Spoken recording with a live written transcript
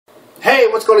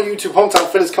what's going on YouTube? Hometown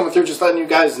Fit is coming through, just letting you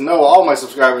guys know, all my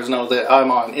subscribers know that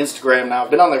I'm on Instagram now.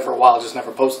 I've been on there for a while, just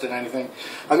never posted anything.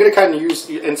 I'm going to kind of use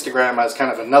Instagram as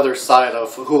kind of another side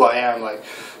of who I am, like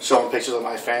showing pictures of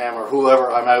my fam or whoever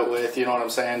I'm out with, you know what I'm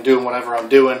saying, doing whatever I'm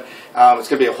doing. It's going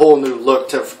to be a whole new look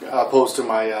to opposed to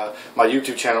my my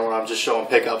YouTube channel where I'm just showing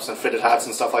pickups and fitted hats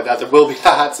and stuff like that. There will be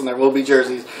hats and there will be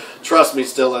jerseys, trust me,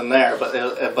 still in there, but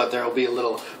there will be a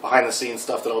little behind the scenes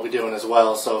stuff that I'll be doing as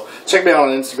well. So check me out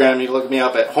on Instagram. You can look me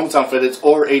up at Hometown Fitted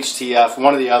or HTF,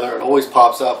 one or the other. It always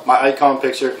pops up. My icon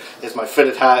picture is my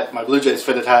fitted hat, my Blue Jays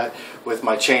fitted hat with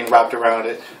my chain wrapped around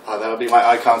it. That'll be my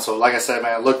icon. So like I said,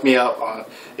 man, look me up on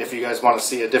if you guys want to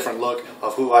see a different look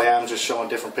of who I am, just showing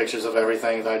different pictures of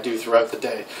everything that I do throughout the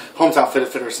day. Hometown Fitted,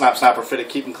 Fitter, Snap, Snapper, Fitted,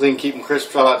 keep them clean, keep them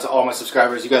crisp. Shout out to all my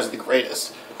subscribers. You guys are the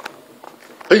greatest.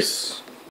 Peace.